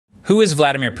Who is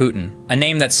Vladimir Putin? A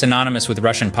name that's synonymous with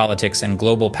Russian politics and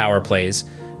global power plays.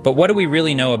 But what do we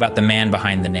really know about the man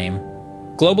behind the name?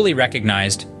 Globally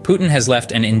recognized, Putin has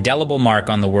left an indelible mark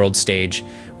on the world stage,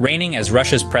 reigning as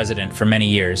Russia's president for many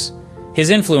years. His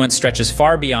influence stretches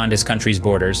far beyond his country's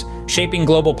borders, shaping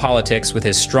global politics with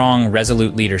his strong,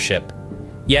 resolute leadership.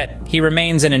 Yet, he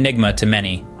remains an enigma to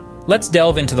many. Let's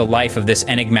delve into the life of this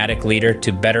enigmatic leader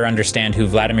to better understand who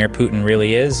Vladimir Putin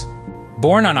really is.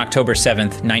 Born on October 7,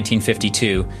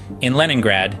 1952, in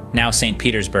Leningrad, now St.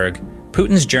 Petersburg,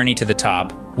 Putin's journey to the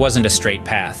top wasn't a straight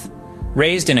path.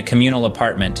 Raised in a communal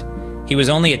apartment, he was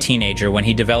only a teenager when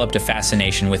he developed a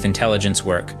fascination with intelligence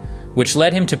work, which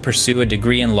led him to pursue a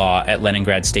degree in law at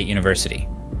Leningrad State University.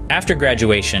 After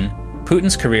graduation,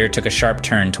 Putin's career took a sharp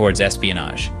turn towards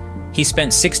espionage. He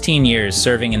spent 16 years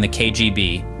serving in the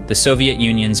KGB, the Soviet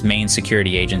Union's main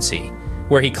security agency,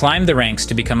 where he climbed the ranks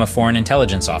to become a foreign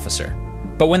intelligence officer.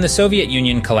 But when the Soviet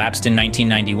Union collapsed in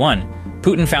 1991,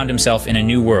 Putin found himself in a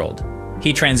new world.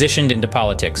 He transitioned into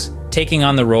politics, taking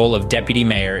on the role of deputy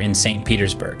mayor in St.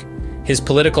 Petersburg. His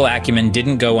political acumen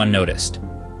didn't go unnoticed.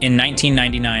 In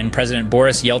 1999, President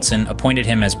Boris Yeltsin appointed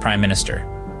him as prime minister.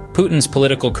 Putin's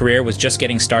political career was just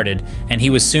getting started, and he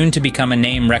was soon to become a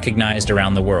name recognized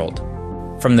around the world.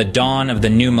 From the dawn of the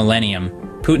new millennium,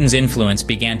 Putin's influence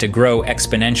began to grow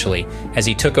exponentially as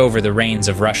he took over the reins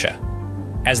of Russia.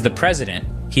 As the president,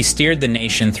 he steered the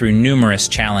nation through numerous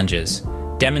challenges,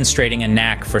 demonstrating a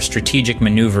knack for strategic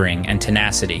maneuvering and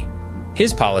tenacity.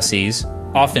 His policies,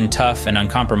 often tough and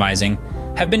uncompromising,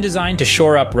 have been designed to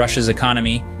shore up Russia's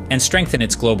economy and strengthen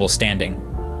its global standing.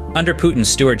 Under Putin's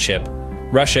stewardship,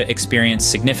 Russia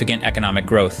experienced significant economic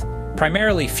growth,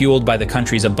 primarily fueled by the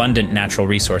country's abundant natural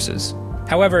resources.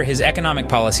 However, his economic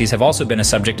policies have also been a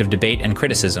subject of debate and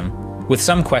criticism, with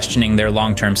some questioning their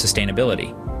long-term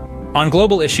sustainability. On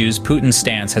global issues, Putin's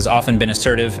stance has often been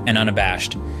assertive and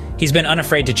unabashed. He's been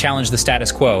unafraid to challenge the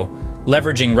status quo,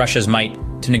 leveraging Russia's might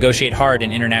to negotiate hard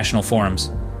in international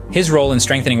forums. His role in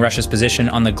strengthening Russia's position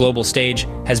on the global stage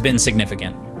has been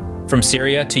significant. From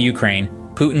Syria to Ukraine,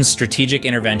 Putin's strategic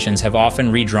interventions have often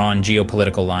redrawn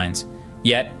geopolitical lines.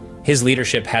 Yet, his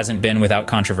leadership hasn't been without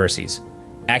controversies.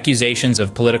 Accusations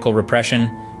of political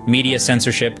repression, media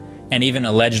censorship, and even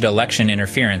alleged election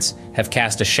interference have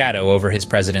cast a shadow over his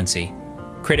presidency.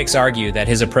 Critics argue that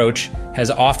his approach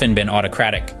has often been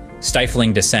autocratic,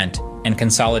 stifling dissent and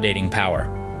consolidating power.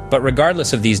 But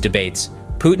regardless of these debates,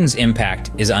 Putin's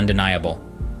impact is undeniable.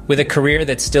 With a career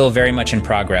that's still very much in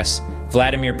progress,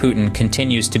 Vladimir Putin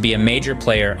continues to be a major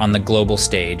player on the global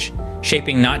stage,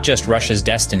 shaping not just Russia's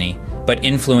destiny, but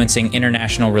influencing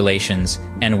international relations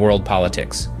and world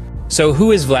politics. So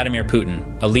who is Vladimir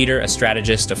Putin? A leader, a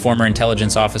strategist, a former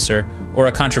intelligence officer, or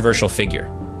a controversial figure?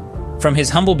 From his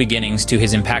humble beginnings to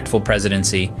his impactful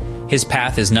presidency, his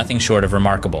path is nothing short of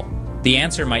remarkable. The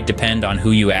answer might depend on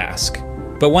who you ask.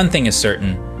 But one thing is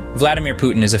certain, Vladimir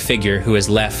Putin is a figure who has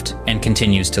left and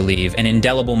continues to leave an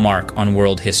indelible mark on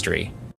world history.